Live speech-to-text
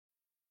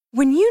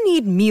When you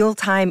need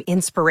mealtime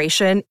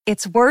inspiration,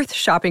 it's worth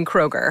shopping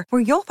Kroger,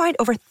 where you'll find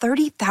over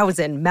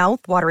 30,000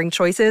 mouth-watering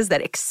choices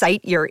that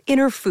excite your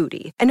inner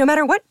foodie. And no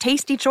matter what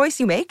tasty choice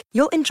you make,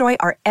 you'll enjoy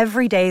our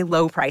everyday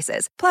low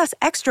prices, plus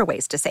extra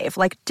ways to save,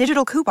 like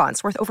digital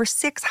coupons worth over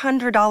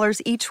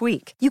 $600 each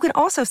week. You can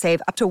also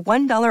save up to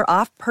 $1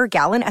 off per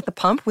gallon at the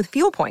pump with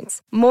fuel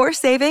points. More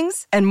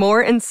savings and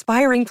more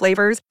inspiring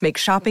flavors make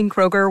shopping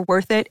Kroger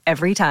worth it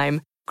every time.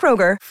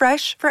 Kroger,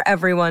 fresh for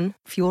everyone.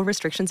 Fuel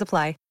restrictions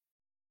apply.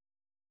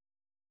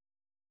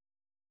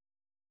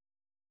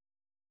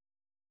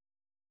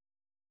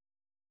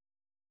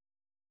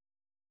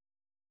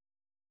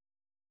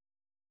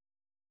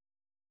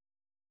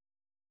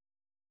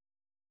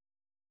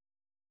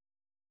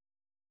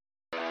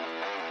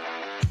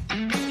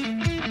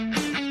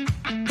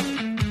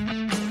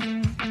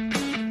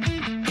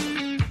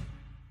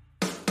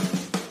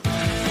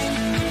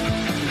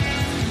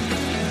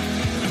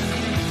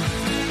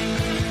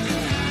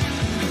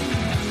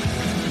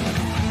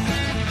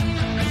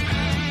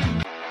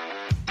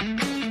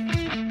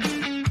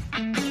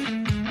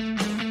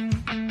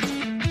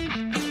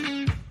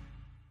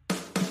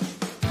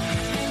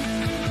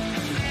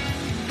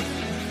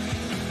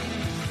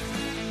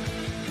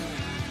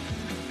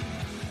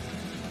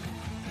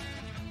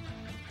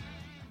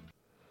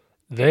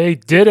 They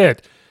did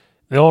it.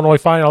 The Illinois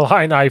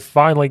Illini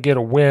finally get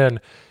a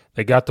win.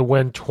 They got the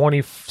win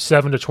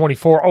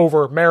 27-24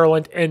 over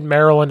Maryland in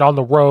Maryland on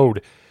the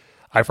road.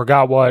 I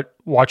forgot what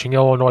watching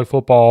Illinois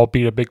football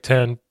beat a Big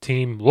Ten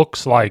team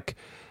looks like.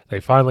 They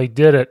finally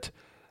did it.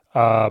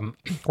 We're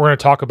going to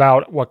talk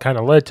about what kind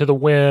of led to the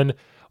win.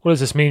 What does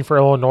this mean for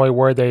Illinois,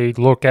 where they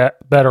look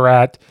at better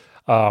at,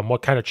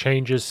 what kind of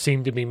changes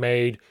seem to be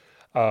made.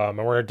 And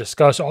we're going to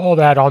discuss all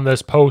that on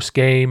this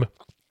post-game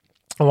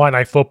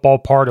Illini football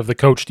part of the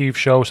Coach Steve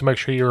Show. So make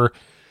sure you're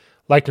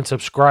liked and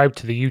subscribed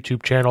to the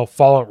YouTube channel.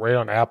 Follow it right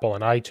on Apple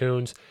and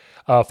iTunes.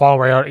 Follow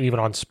right on even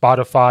on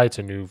Spotify. It's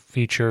a new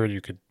feature.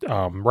 You could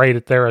rate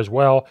it there as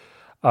well.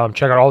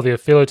 Check out all the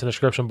affiliates in the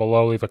description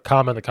below. Leave a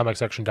comment in the comment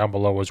section down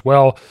below as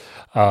well.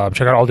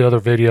 Check out all the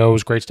other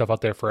videos. Great stuff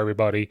out there for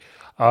everybody.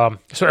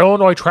 So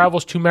Illinois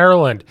travels to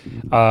Maryland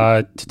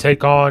to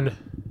take on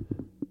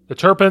the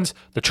Terrapins,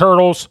 the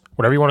Turtles,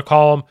 whatever you want to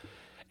call them.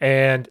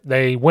 And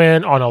they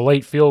win on a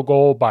late field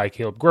goal by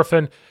Caleb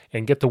Griffin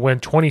and get the win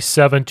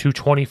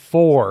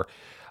 27-24.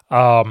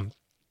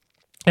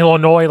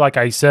 Illinois, like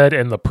I said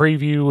in the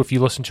preview, if you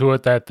listen to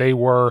it, that they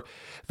were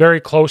very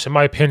close, in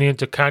my opinion,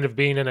 to kind of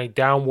being in a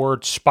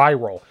downward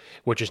spiral,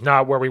 which is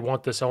not where we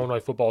want this Illinois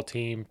football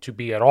team to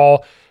be at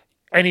all.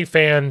 Any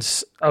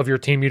fans of your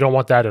team, you don't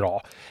want that at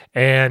all.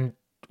 And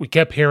we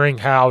kept hearing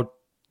how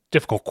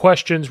difficult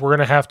questions were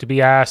going to have to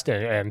be asked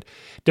and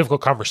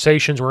difficult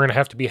conversations were going to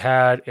have to be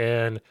had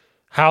in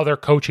how they're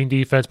coaching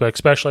defense, but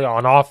especially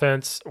on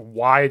offense.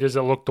 Why does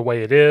it look the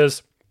way it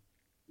is?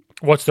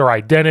 What's their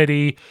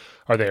identity?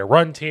 Are they a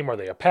run team? Are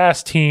they a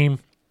pass team?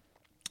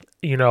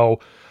 You know,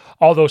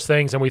 all those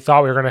things. And we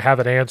thought we were going to have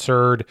it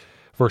answered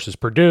versus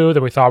Purdue.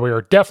 Then we thought we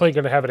were definitely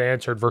going to have it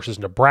answered versus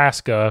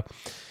Nebraska.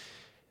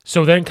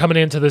 So then coming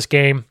into this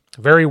game,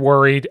 very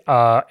worried.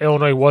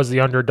 Illinois was the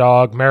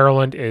underdog.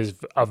 Maryland is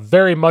a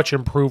very much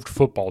improved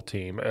football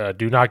team.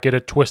 Do not get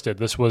it twisted.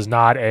 This was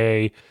not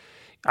a...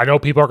 I know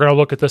people are going to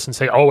look at this and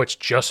say, oh, it's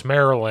just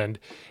Maryland.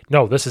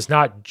 No, this is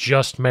not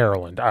just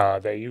Maryland.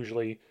 They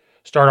usually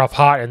start off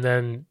hot and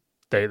then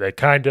they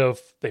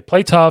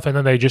play tough and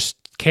then they just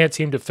can't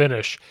seem to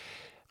finish.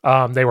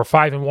 They were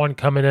 5-1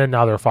 coming in.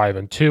 Now they're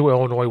 5-2.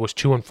 Illinois was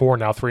 2-4,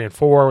 now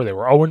 3-4. They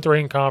were 0-3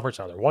 in conference.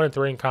 Now they're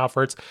 1-3 in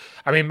conference.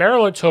 I mean,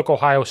 Maryland took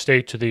Ohio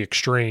State to the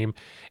extreme,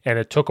 and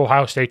it took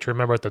Ohio State to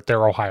remember that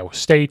they're Ohio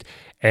State,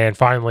 and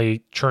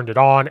finally turned it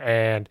on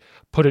and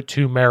put it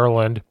to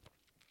Maryland.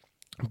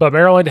 But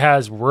Maryland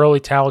has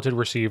really talented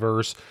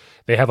receivers.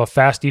 They have a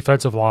fast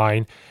defensive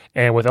line,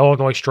 and with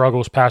Illinois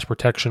struggles pass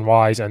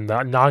protection-wise and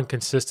the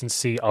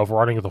non-consistency of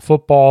running the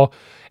football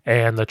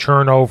and the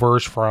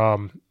turnovers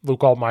from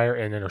Luke Altmaier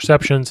and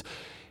interceptions,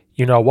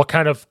 you know, what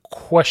kind of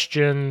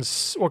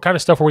questions, what kind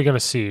of stuff are we going to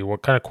see?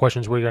 What kind of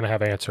questions are we going to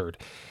have answered?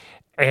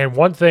 And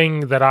one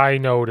thing that I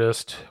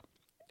noticed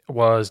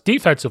was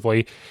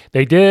defensively,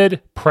 they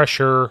did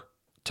pressure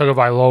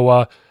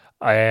Tagovailoa,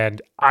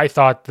 and I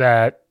thought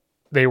that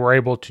they were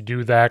able to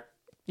do that,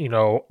 you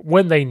know,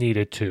 when they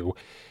needed to.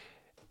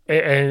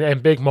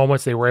 And big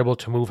moments, they were able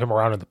to move him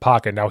around in the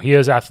pocket. Now, he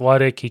is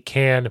athletic. He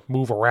can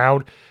move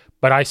around.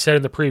 But I said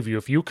in the preview,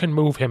 if you can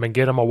move him and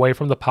get him away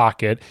from the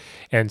pocket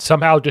and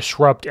somehow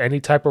disrupt any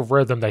type of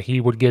rhythm that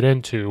he would get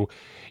into,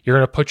 you're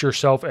going to put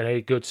yourself in a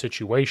good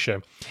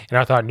situation. And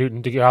I thought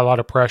Newton got a lot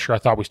of pressure. I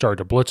thought we started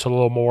to blitz a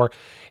little more.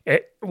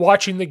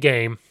 Watching the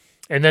game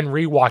and then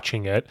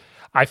rewatching it,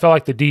 I felt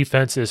like the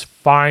defense is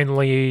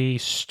finally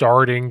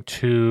starting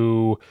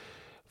to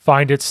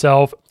find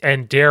itself.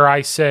 And dare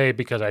I say,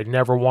 because I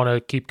never want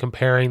to keep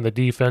comparing the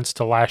defense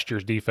to last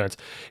year's defense,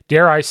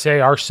 dare I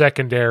say our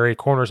secondary,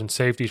 corners and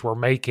safeties, were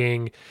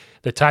making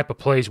the type of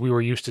plays we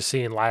were used to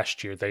seeing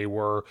last year. They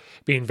were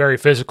being very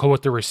physical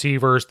with the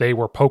receivers. They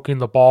were poking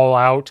the ball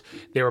out.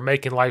 They were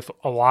making life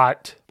a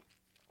lot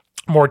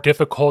more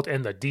difficult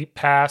in the deep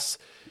pass.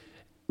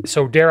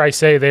 So dare I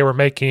say they were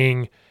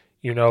making,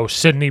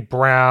 Sidney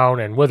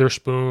Brown and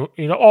Witherspoon,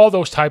 all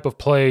those type of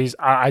plays.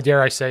 I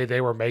dare I say they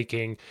were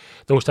making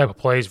those type of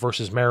plays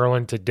versus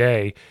Maryland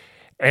today.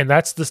 And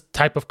that's the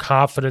type of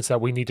confidence that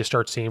we need to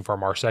start seeing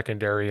from our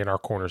secondary and our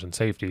corners and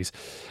safeties.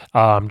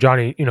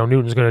 Johnny,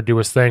 Newton's going to do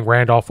his thing.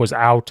 Randolph was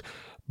out,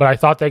 but I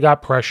thought they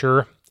got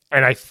pressure.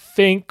 And I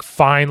think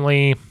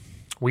finally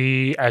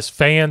we as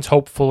fans,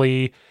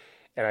 hopefully,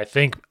 and I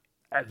think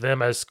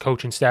them as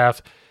coaching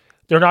staff,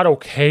 they're not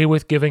okay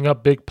with giving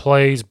up big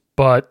plays,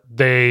 but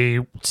they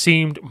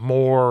seemed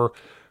more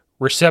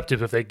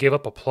receptive. If they give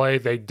up a play,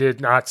 they did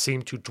not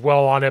seem to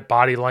dwell on it.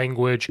 Body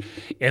language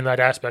in that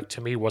aspect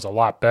to me was a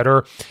lot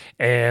better,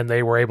 and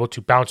they were able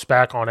to bounce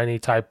back on any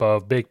type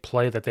of big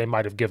play that they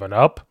might have given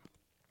up.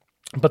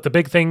 But the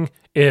big thing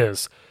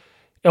is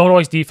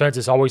Illinois' defense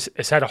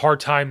has had a hard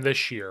time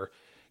this year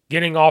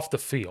getting off the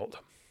field,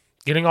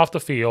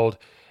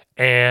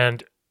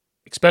 and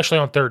especially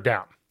on third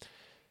down.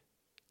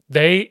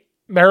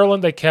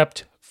 Maryland, they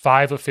kept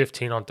 5 of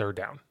 15 on third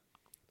down.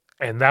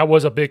 And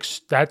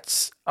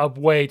that's a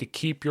way to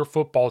keep your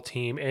football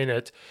team in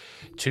it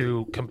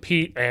to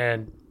compete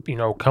and,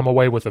 come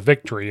away with a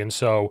victory. And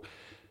so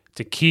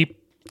to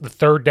keep the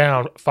third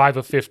down 5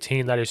 of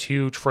 15, that is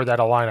huge for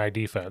that Illini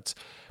defense.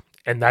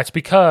 And that's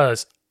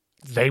because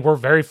they were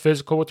very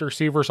physical with the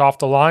receivers off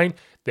the line.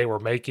 They were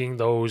making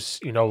those,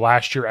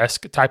 last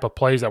year-esque type of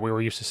plays that we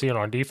were used to seeing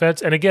on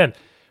defense. And again,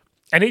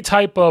 any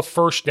type of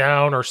first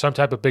down or some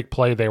type of big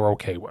play they were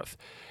okay with.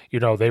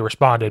 They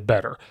responded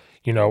better.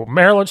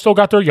 Maryland still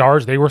got their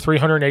yards. They were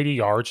 380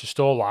 yards. It's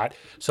still a lot.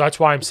 So that's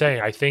why I'm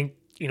saying I think,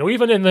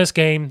 even in this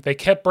game, they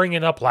kept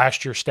bringing up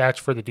last year's stats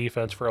for the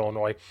defense for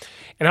Illinois.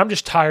 And I'm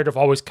just tired of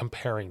always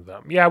comparing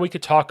them. Yeah, we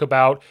could talk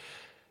about,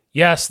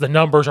 yes, the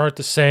numbers aren't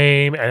the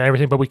same and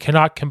everything, but we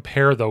cannot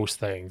compare those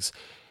things.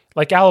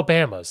 Like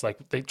Alabama's,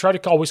 they try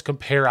to always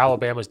compare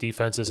Alabama's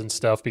defenses and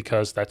stuff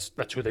because that's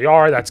who they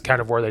are. That's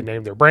kind of where they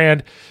named their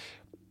brand.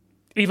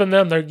 Even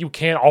them, you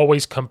can't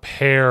always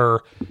compare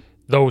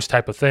those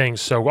type of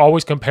things. So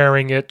always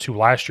comparing it to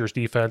last year's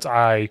defense,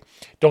 I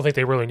don't think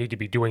they really need to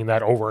be doing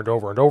that over and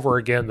over and over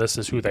again. This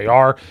is who they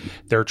are.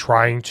 They're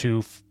trying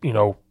to,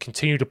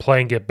 continue to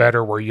play and get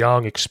better. We're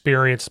young,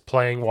 experienced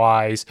playing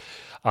wise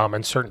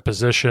in certain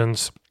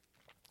positions.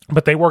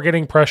 But they were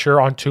getting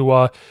pressure on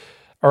Tua.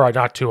 Or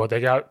not Tua.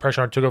 They got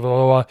pressure on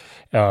Tagovailoa,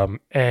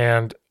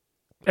 and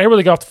they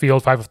really got off the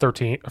field. 5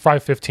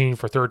 of 15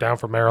 for third down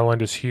for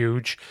Maryland is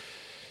huge.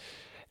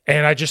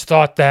 And I just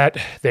thought that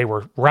they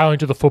were rallying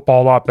to the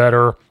football a lot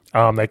better.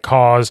 They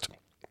caused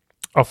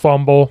a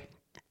fumble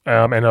in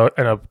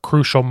a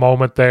crucial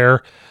moment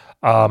there.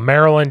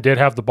 Maryland did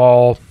have the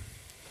ball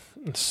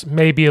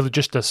maybe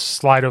just a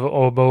slide of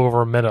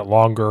over a minute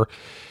longer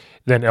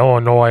than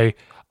Illinois,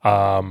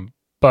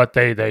 but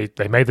they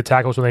made the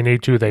tackles when they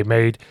need to. They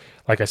made,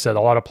 like I said,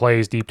 a lot of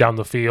plays deep down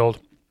the field.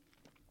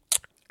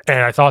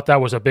 And I thought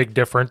that was a big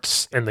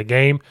difference in the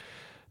game.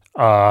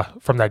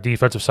 From that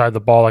defensive side of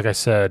the ball, like I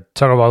said,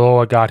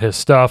 Tagovailoa got his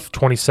stuff,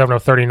 27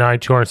 of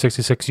 39,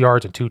 266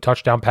 yards and 2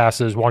 touchdown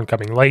passes, one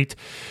coming late.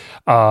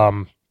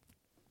 But,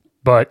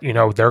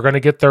 they're going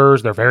to get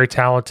theirs. They're very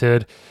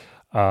talented.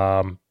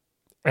 And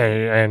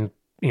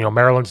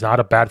Maryland's not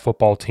a bad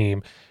football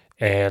team.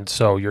 And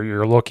so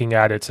you're looking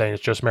at it saying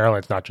it's just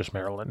Maryland. It's not just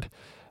Maryland.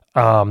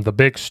 The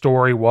big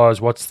story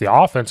was, what's the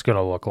offense going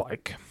to look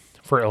like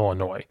for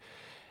Illinois?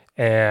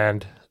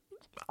 And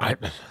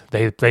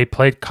they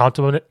played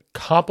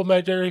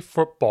complementary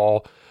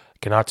football.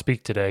 Cannot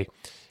speak today.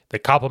 They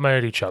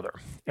complemented each other.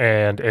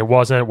 And it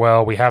wasn't,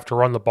 we have to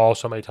run the ball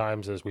so many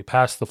times as we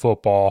pass the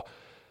football.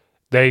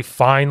 They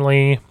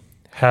finally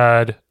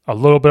had a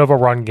little bit of a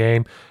run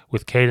game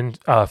with Caden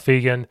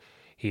Fegan.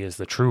 He is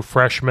the true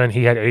freshman.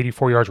 He had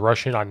 84 yards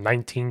rushing on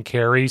 19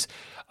 carries.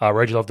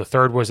 Reggie Love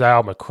III was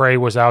out. McCray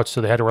was out,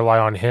 so they had to rely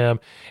on him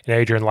and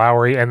Adrian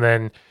Lowry. And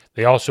then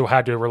they also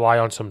had to rely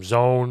on some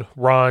zone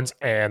runs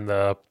and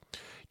the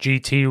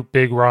GT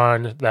big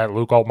run that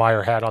Luke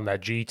Altmaier had on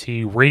that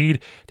GT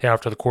read to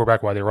after the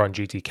quarterback while they run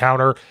GT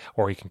counter,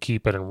 or he can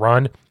keep it and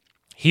run.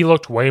 He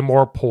looked way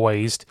more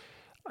poised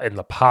in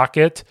the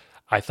pocket.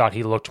 I thought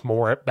he looked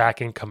more back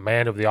in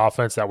command of the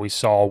offense that we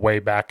saw way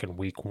back in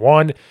week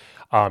 1.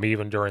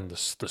 Even during the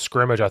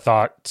scrimmage, I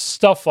thought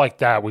stuff like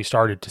that we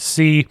started to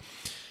see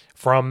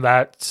from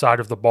that side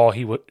of the ball.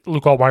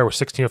 Luke Altmaier was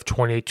 16 of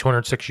 28,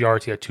 206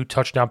 yards. He had 2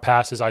 touchdown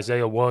passes.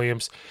 Isaiah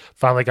Williams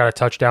finally got a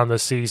touchdown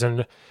this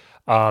season.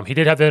 He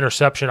did have the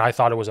interception. I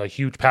thought it was a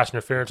huge pass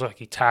interference. Like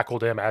he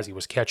tackled him as he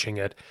was catching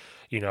it,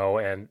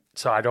 and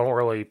so I don't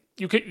really,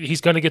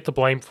 he's going to get the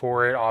blame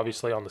for it,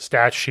 obviously, on the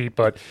stat sheet,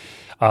 but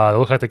it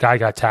looked like the guy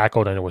got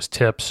tackled and it was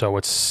tipped, so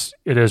it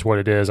is what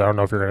it is. I don't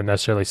know if you're going to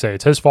necessarily say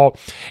it's his fault.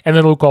 And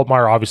then Luke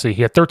Altmaier, obviously,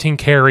 he had 13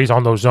 carries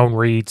on those zone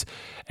reads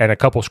and a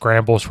couple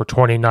scrambles for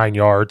 29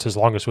 yards. His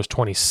longest was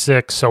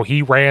 26, so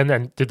he ran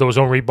and did those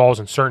zone read balls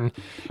in certain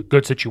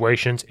good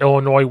situations.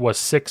 Illinois was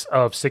 6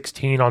 of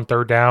 16 on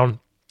third down.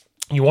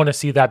 You want to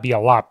see that be a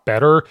lot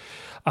better.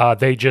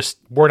 They just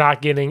were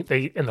not getting,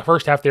 in the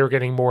first half, they were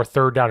getting more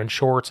third down and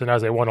shorts, and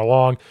as they went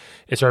along,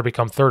 it started to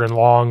become third and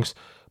longs.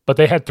 But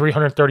they had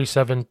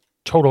 337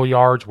 total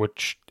yards,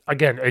 which,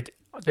 again,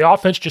 the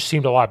offense just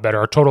seemed a lot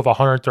better, a total of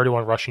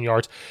 131 rushing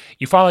yards.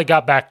 You finally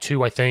got back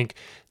to, I think,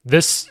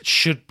 this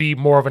should be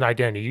more of an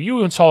identity. You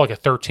even saw like a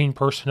 13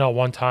 personnel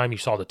one time. You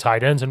saw the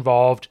tight ends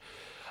involved.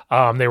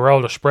 They were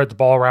able to spread the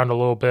ball around a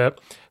little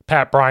bit.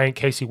 Pat Bryant,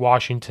 Casey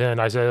Washington,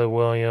 Isaiah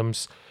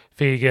Williams,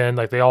 Fegan,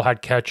 like they all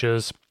had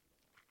catches.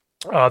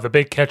 The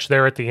big catch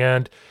there at the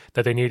end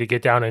that they needed to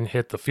get down and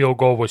hit the field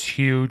goal was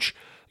huge.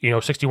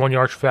 61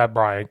 yards for Pat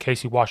Bryant.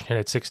 Casey Washington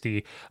had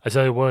 60.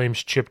 Isaiah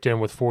Williams chipped in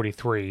with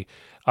 43.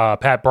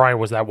 Pat Bryant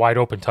was that wide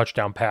open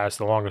touchdown pass,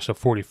 the longest of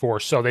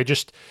 44. So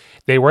this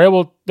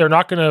is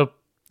not going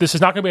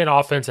to be an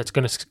offense that's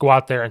going to go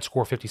out there and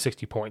score 50,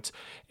 60 points,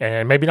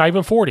 and maybe not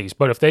even 40s.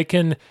 But if they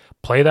can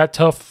play that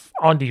tough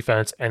on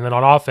defense and then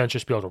on offense,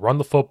 just be able to run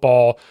the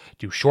football,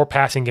 do short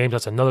passing games.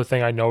 That's another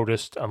thing I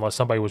noticed, unless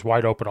somebody was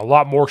wide open. A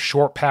lot more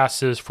short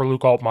passes for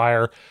Luke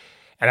Altmaier.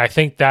 And I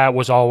think that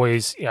was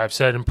always, I've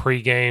said in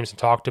pre-games and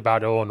talked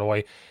about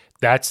Illinois,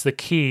 that's the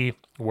key,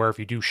 where if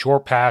you do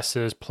short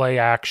passes, play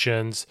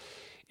actions,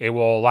 it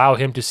will allow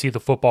him to see the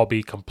football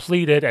be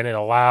completed, and it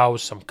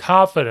allows some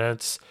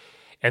confidence.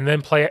 And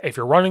then if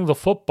you're running the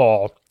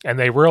football and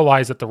they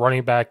realize that the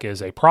running back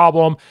is a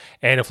problem,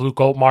 and if Luke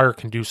Altmaier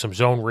can do some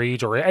zone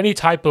reads or any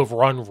type of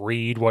run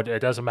read, it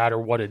doesn't matter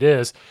what it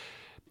is,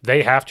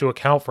 they have to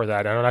account for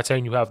that. And I'm not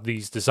saying you have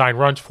these design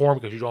runs for him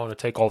because you don't want to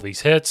take all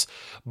these hits,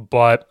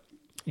 but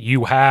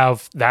you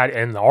have that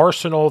in the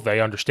arsenal.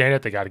 They understand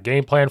it. They got a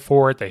game plan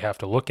for it. They have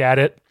to look at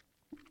it.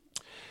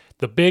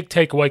 The big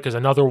takeaway, because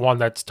another one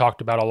that's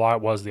talked about a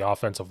lot, was the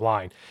offensive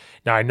line.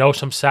 Now, I know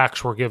some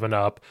sacks were given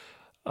up.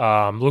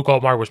 Luke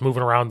Altmaier was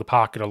moving around the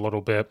pocket a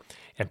little bit,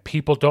 and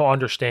people don't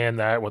understand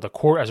that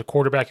as a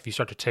quarterback, if you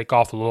start to take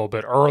off a little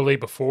bit early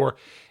before,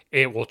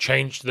 it will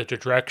change the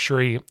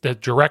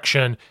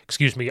direction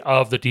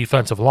of the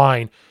defensive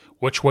line,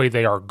 which way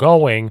they are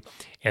going,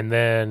 and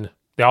then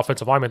the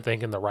offensive lineman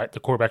thinking the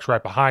quarterback's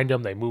right behind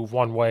him. They move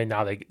one way.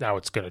 Now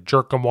it's going to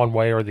jerk them one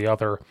way or the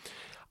other.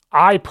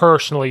 I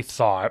personally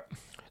thought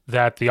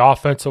that the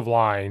offensive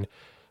line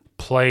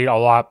played a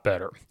lot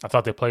better. I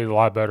thought they played a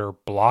lot better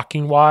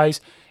blocking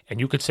wise. And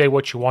you could say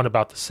what you want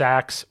about the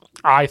sacks.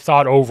 I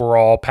thought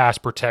overall pass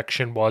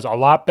protection was a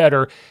lot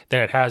better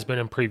than it has been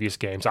in previous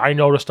games. I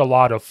noticed a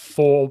lot of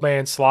full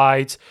man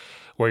slides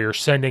where you're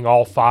sending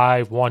all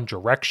five one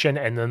direction,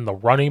 and then the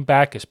running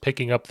back is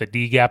picking up the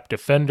D-gap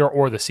defender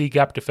or the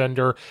C-gap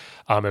defender.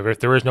 If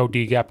there is no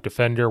D-gap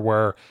defender,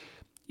 where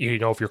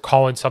if you're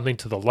calling something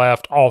to the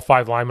left, all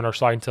five linemen are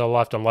sliding to the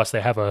left unless they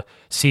have a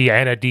C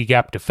and a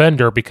D-gap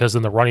defender, because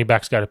then the running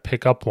back's got to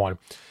pick up one.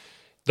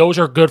 Those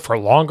are good for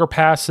longer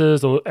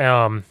passes,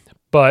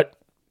 but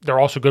they're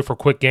also good for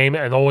quick game,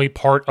 and the only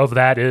part of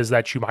that is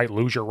that you might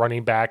lose your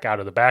running back out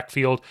of the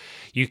backfield.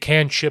 You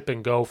can chip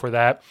and go for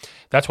that.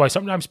 That's why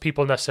sometimes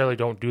people necessarily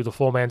don't do the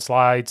full man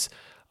slides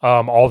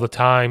all the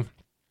time.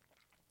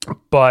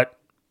 But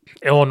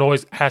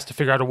Illinois has to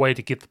figure out a way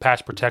to get the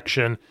pass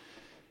protection,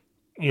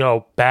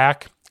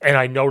 back. And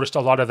I noticed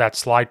a lot of that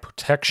slide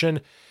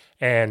protection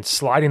and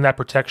sliding that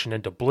protection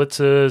into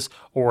blitzes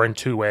or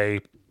into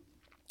a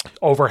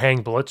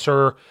overhang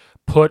blitzer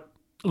put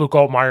Luke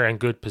Altmaier in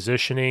good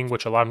positioning,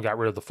 which allowed him to get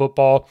rid of the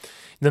football.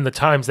 And then the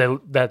times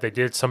that they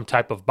did some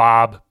type of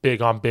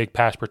big on big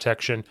pass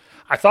protection,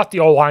 I thought the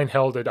O-line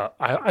held it up.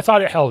 I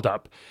thought it held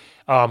up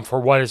for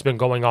what has been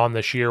going on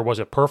this year. Was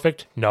it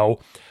perfect? No.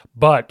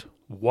 But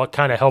what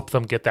kind of helped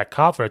them get that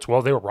confidence?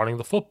 Well, they were running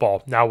the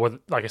football. Now,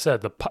 like I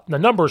said, the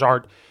numbers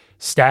aren't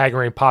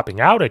staggering, popping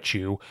out at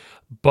you,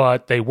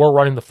 but they were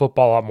running the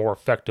football a lot more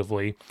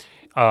effectively.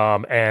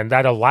 And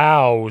that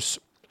allows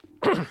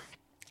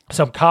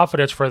some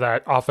confidence for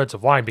that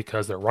offensive line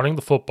because they're running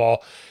the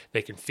football.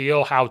 They can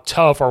feel how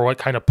tough or what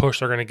kind of push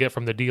they're going to get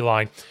from the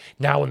D-line.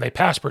 Now, when they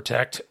pass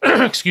protect,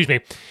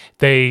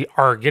 they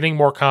are getting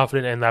more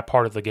confident in that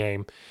part of the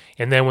game.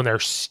 And then when they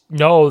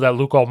know that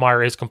Luke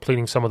Altmaier is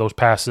completing some of those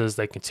passes,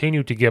 they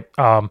continue to get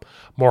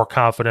more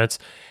confidence.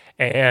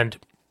 And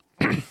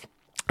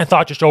I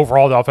thought just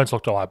overall the offense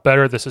looked a lot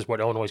better. This is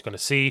what Illinois is going to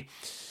see,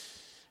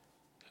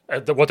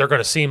 what they're going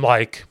to seem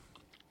like.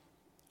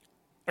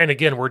 And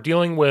again, we're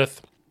dealing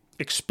with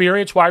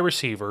experienced wide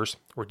receivers.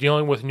 We're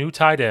dealing with new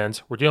tight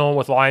ends. We're dealing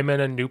with linemen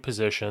in new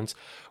positions.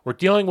 We're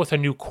dealing with a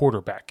new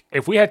quarterback.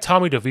 If we had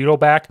Tommy DeVito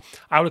back,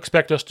 I would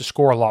expect us to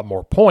score a lot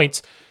more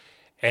points.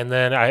 And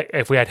then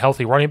if we had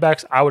healthy running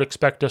backs, I would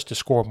expect us to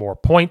score more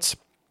points.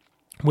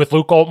 With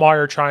Luke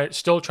Altmaier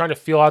still trying to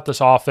feel out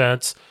this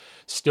offense,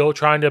 still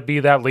trying to be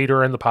that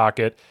leader in the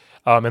pocket,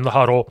 in the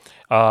huddle,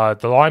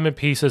 the lineman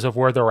pieces of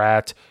where they're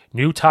at,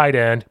 new tight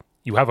end.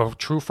 You have a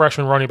true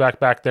freshman running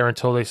back there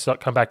until they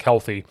come back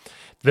healthy.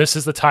 This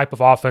is the type of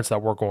offense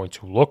that we're going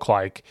to look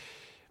like.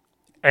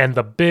 And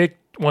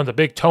one of the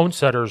big tone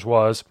setters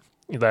was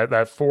that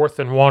 4th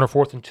and 1 or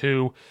 4th and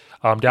 2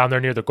 down there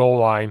near the goal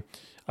line.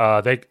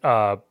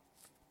 Maryland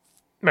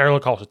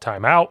calls a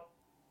timeout.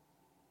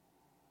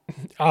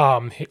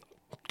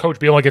 Coach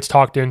Bielema gets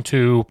talked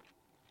into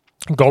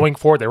going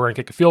for it. They were going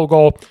to kick a field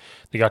goal.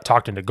 They got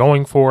talked into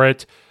going for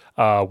it.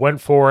 Went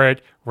for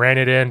it, ran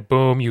it in.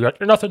 Boom! You're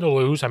nothing to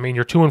lose. I mean,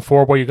 you're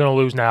 2-4. What are you going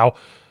to lose now?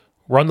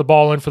 Run the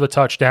ball in for the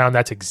touchdown.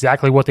 That's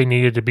exactly what they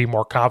needed to be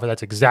more confident.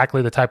 That's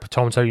exactly the type of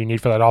tone setter you need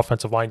for that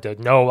offensive line to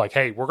know, like,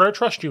 hey, we're going to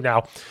trust you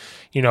now.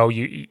 You know,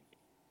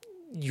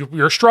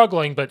 you're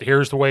struggling, but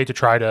here's the way to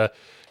try to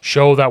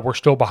show that we're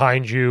still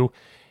behind you.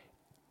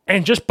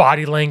 And just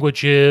body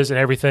languages and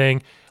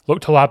everything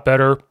looked a lot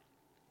better.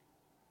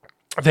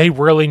 They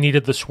really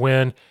needed this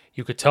win.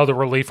 You could tell the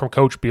relief from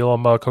Coach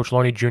Bielema, Coach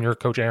Loney Jr.,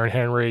 Coach Aaron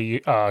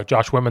Henry,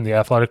 Josh Wimman, the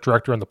athletic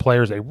director, and the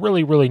players. They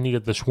really, really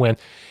needed this win.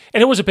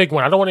 And it was a big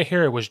win. I don't want to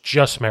hear it was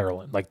just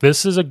Maryland. Like,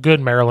 this is a good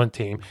Maryland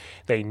team.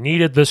 They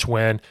needed this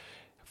win.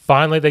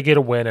 Finally, they get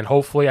a win, and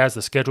hopefully as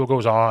the schedule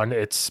goes on,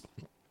 it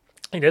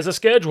is a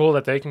schedule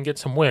that they can get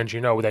some wins.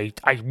 You know,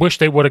 I wish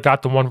they would have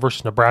got the one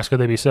versus Nebraska.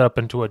 They'd be set up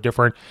into a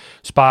different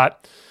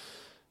spot.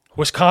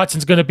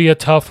 Wisconsin's going to be a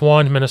tough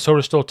one.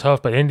 Minnesota's still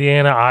tough, but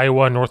Indiana,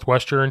 Iowa,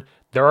 Northwestern,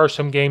 there are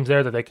some games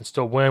there that they can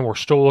still win. We're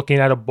still looking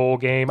at a bowl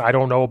game. I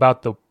don't know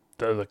about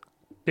the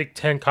Big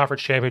Ten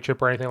Conference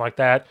Championship or anything like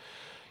that.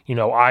 You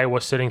know,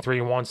 Iowa's sitting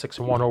 3-1,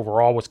 6-1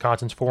 overall.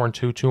 Wisconsin's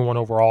 4-2, 2-1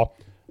 overall.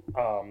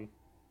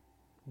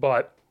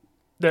 But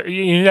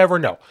you never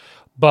know.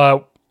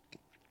 But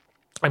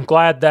I'm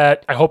glad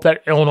I hope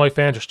that Illinois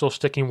fans are still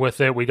sticking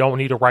with it. We don't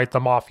need to write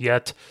them off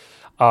yet.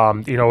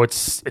 You know,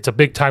 it's a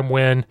big time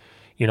win.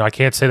 You know, I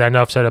can't say that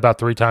enough. Said about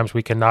 3 times.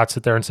 We cannot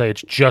sit there and say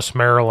it's just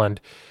Maryland.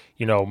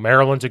 You know,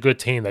 Maryland's a good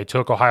team. They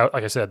took Ohio,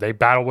 like I said, they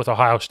battled with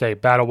Ohio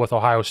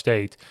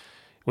State.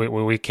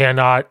 We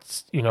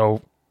cannot, you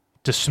know,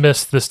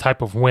 dismiss this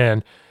type of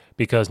win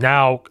because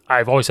now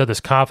I've always said this,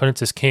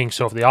 confidence is king.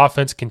 So if the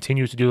offense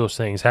continues to do those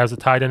things, has the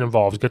tight end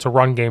involved, gets a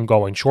run game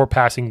going, short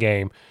passing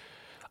game,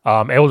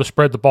 able to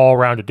spread the ball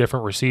around to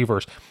different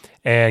receivers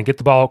and get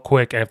the ball out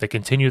quick, and if they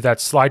continue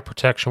that slide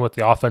protection with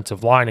the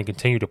offensive line and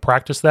continue to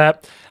practice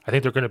that, I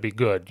think they're going to be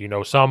good. You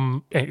know,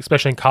 some,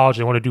 especially in college,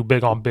 they want to do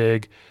big on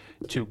big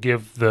to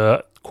give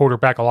the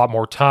quarterback a lot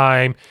more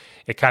time.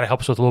 It kind of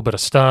helps with a little bit of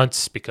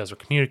stunts because they're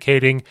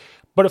communicating.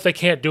 But if they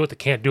can't do it, they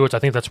can't do it. So I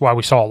think that's why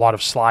we saw a lot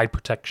of slide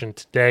protection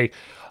today.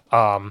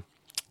 And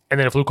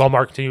then if Luke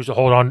Allmark continues to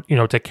hold on, you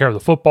know, take care of the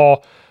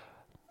football,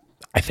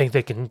 I think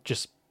they can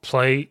just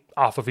play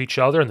off of each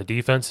other, and the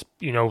defense,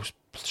 you know,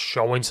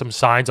 showing some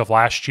signs of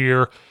last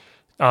year,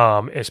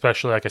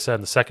 especially, like I said,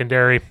 in the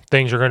secondary,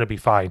 things are going to be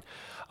fine.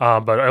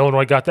 But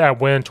Illinois got that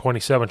win,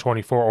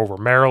 27-24 over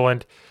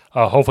Maryland.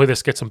 Hopefully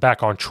this gets them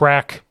back on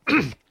track,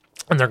 and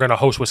they're going to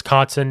host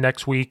Wisconsin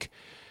next week.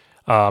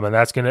 And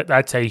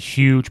that's a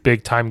huge,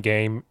 big-time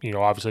game. You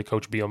know, obviously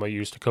Coach Bielema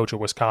used to coach at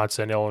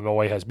Wisconsin.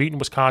 Illinois has beaten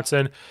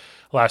Wisconsin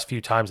last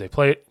few times they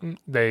played.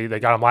 They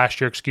got them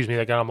last year.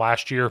 They got them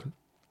last year.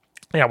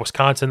 Yeah,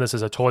 Wisconsin, this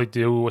is a totally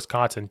new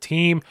Wisconsin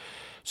team.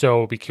 So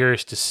we'll be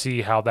curious to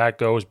see how that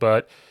goes.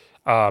 But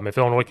if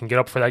Illinois can get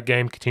up for that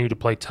game, continue to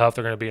play tough,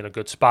 they're going to be in a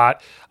good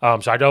spot.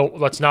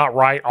 Let's not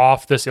write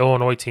off this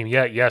Illinois team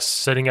yet. Yes,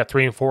 sitting at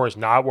 3-4 is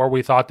not where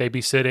we thought they'd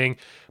be sitting,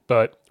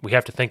 but we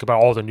have to think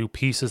about all the new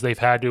pieces they've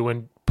had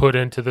to put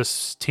into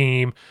this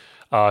team.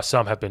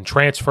 Some have been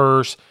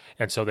transfers,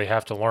 and so they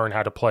have to learn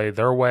how to play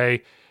their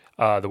way,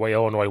 the way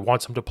Illinois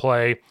wants them to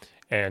play,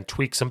 and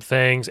tweak some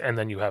things. And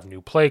then you have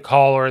new play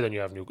caller, then you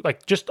have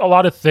just a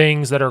lot of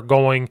things that are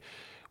going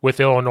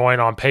with Illinois,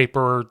 and on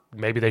paper,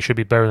 maybe they should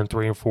be better than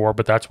 3-4,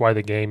 but that's why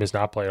the game is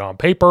not played on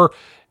paper.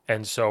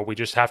 And so we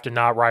just have to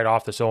not write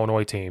off this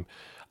Illinois team.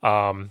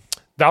 That'll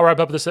wrap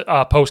up this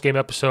post-game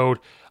episode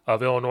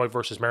of Illinois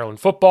versus Maryland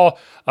football.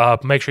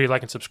 Make sure you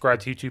like and subscribe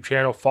to the YouTube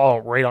channel. Follow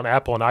and rate on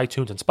Apple and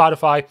iTunes and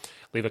Spotify.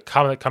 Leave a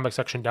comment in the comment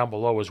section down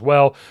below as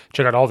well.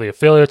 Check out all the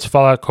affiliates.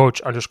 Follow out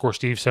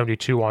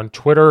Coach_Steve72 on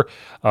Twitter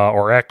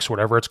or X,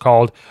 whatever it's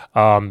called.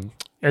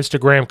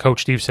 Instagram,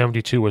 Coach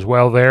Steve72 as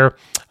well there.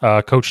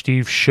 Coach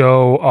Steve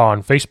Show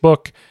on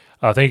Facebook.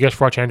 Thank you guys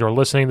for watching and or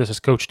listening. This is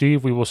Coach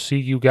Steve. We will see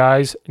you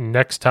guys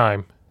next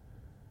time.